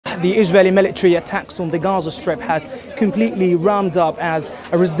the Israeli military attacks on the Gaza Strip has completely rammed up, as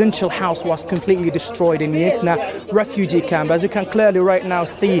a residential house was completely destroyed in Yitna refugee camp. As you can clearly right now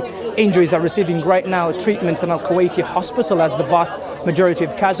see, injuries are receiving right now treatment in al-Kuwaiti hospital, as the vast majority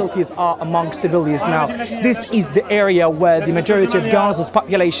of casualties are among civilians. Now, this is the area where the majority of Gaza's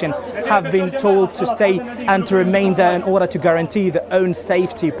population have been told to stay and to remain there in order to guarantee their own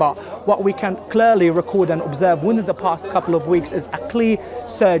safety. But what we can clearly record and observe within the past couple of weeks is a clear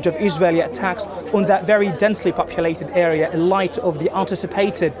surge of Israeli attacks on that very densely populated area in light of the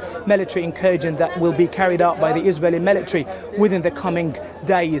anticipated military incursion that will be carried out by the Israeli military within the coming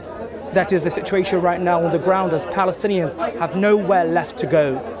days. That is the situation right now on the ground, as Palestinians have nowhere left to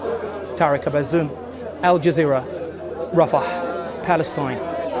go. Tareq, Azzoum, Al Jazeera, Rafah, Palestine.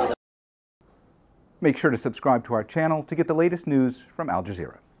 Make sure to subscribe to our channel to get the latest news from Al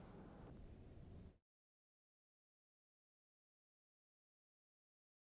Jazeera.